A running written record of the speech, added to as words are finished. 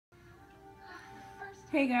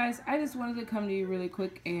Hey guys, I just wanted to come to you really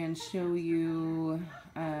quick and show you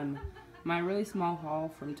my really small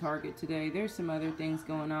haul from Target today. There's some other things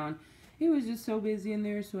going on. It was just so busy in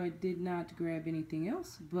there, so I did not grab anything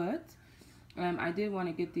else, but I did want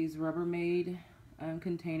to get these Rubbermaid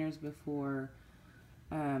containers before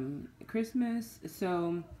Christmas,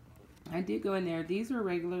 so I did go in there. These were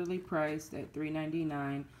regularly priced at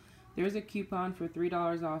 $3.99. There's a coupon for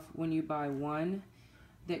 $3 off when you buy one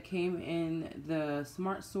that came in the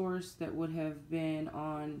Smart Source that would have been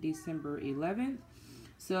on December 11th.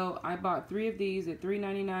 So I bought 3 of these at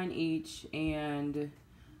 $3.99 each and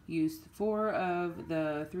used 4 of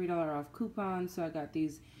the $3 off coupons. So I got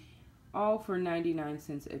these all for 99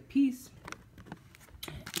 cents a piece,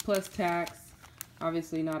 plus tax.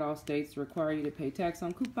 Obviously not all states require you to pay tax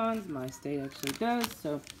on coupons. My state actually does.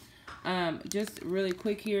 So just really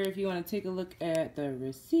quick here, if you want to take a look at the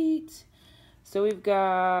receipt. So we've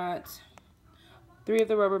got 3 of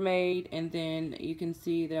the Rubbermaid, and then you can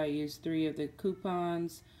see that I used 3 of the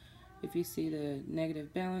coupons. If you see the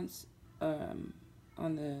negative balance on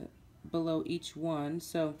the below each one.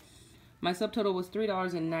 So my subtotal was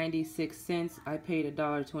 $3.96. I paid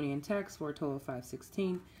 $1.20 in tax for a total of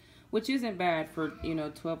 $5.16, which isn't bad for, you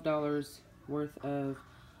know, $12 worth of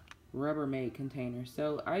Rubbermaid containers.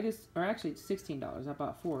 So or actually $16. I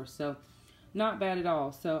bought 4, so not bad at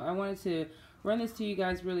all. So I wanted to run this to you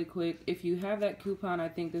guys really quick. If you have that coupon, I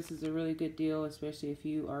think this is a really good deal, especially if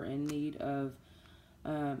you are in need of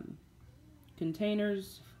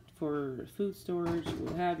containers for food storage,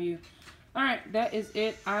 what have you. Alright, that is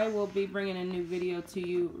it. I will be bringing a new video to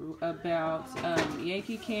you about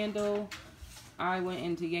Yankee Candle. I went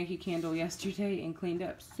into Yankee Candle yesterday and cleaned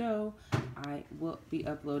up, so I will be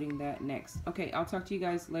uploading that next. Okay, I'll talk to you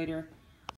guys later.